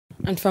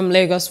And from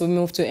Lagos, we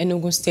move to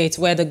Enugu State,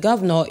 where the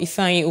governor,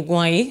 Ifeanyi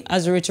Ugwuanyi,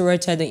 has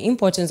reiterated the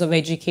importance of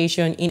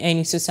education in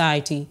any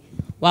society,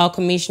 while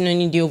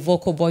commissioning the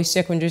Vocal Boys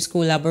Secondary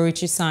School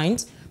Laboratory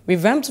Science,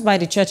 revamped by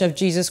the Church of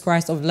Jesus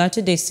Christ of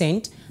Latter-day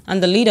Saints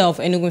and the leader of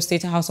Enugu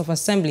State House of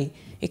Assembly,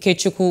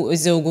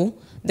 N.G.O.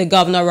 The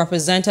governor,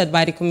 represented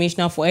by the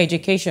Commissioner for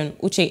Education,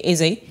 Uche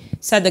Eze,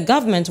 said the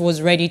government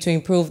was ready to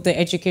improve the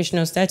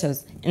educational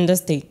status in the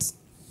state.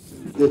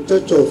 The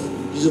Church of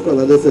Jesus Christ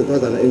of Latter-day Saints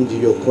has an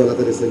N.G.O called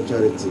Latter-day Saints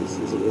Charities.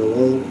 It's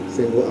one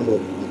single arm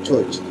of the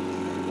church,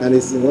 and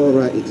it's in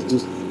 182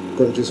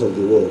 countries of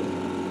the world.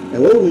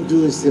 And what we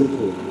do is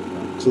simple: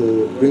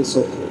 to bring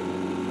succor,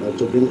 and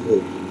to bring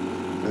hope,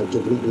 and to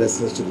bring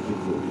blessings to the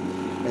people,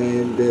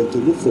 and then to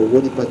look for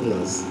worthy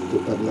partners to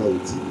partner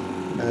with.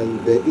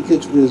 And the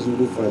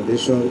N.G.O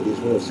Foundation is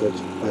one of such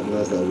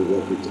partners that we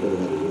work with all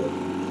over the world.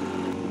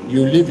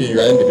 You live in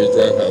your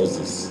individual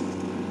houses,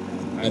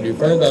 and you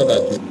find out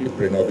that you keep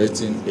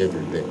renovating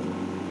every day.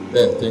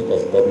 Then think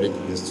of public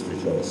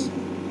institutions.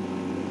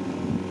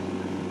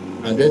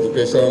 And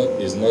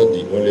education is not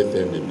the only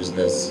thing the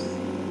business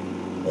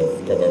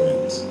of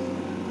government.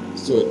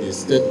 So the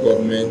state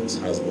government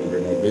has been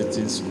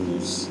renovating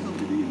schools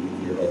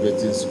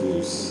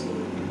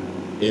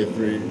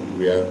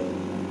everywhere.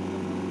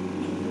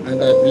 And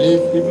I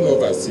believe even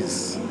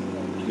overseas,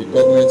 the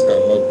government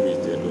cannot do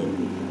it alone.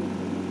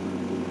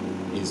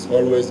 It's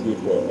always good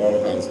for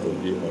all hands to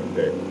be on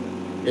deck.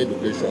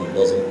 Education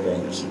doesn't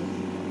come cheap.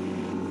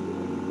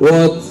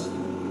 What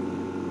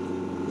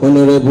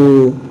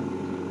Honorable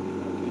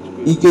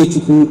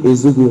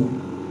Ifeanyi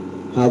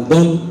have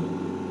done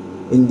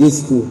in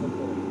this school,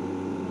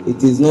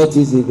 it is not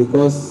easy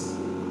because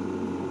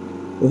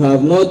we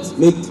have not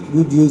made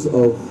good use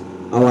of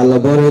our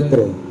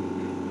laboratory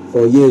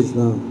for years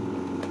now.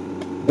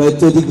 But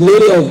to the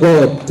glory of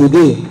God,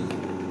 today,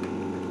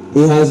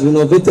 He has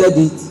renovated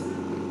it.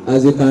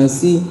 As you can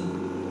see,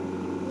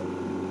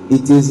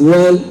 it is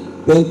well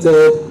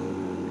painted.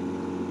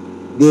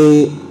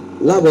 The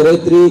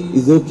laboratory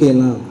is okay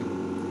now.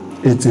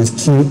 It is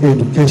through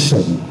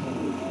education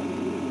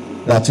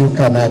that you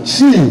can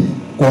achieve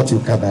what you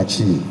can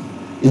achieve.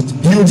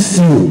 It builds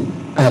you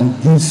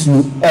and gives you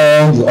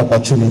all the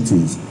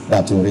opportunities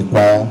that you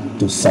require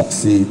to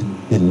succeed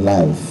in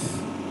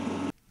life.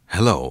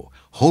 Hello.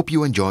 Hope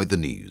you enjoyed the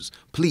news.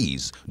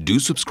 Please do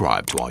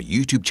subscribe to our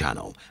YouTube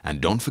channel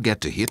and don't forget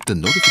to hit the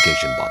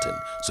notification button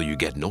so you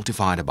get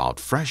notified about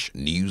fresh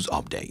news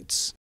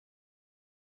updates.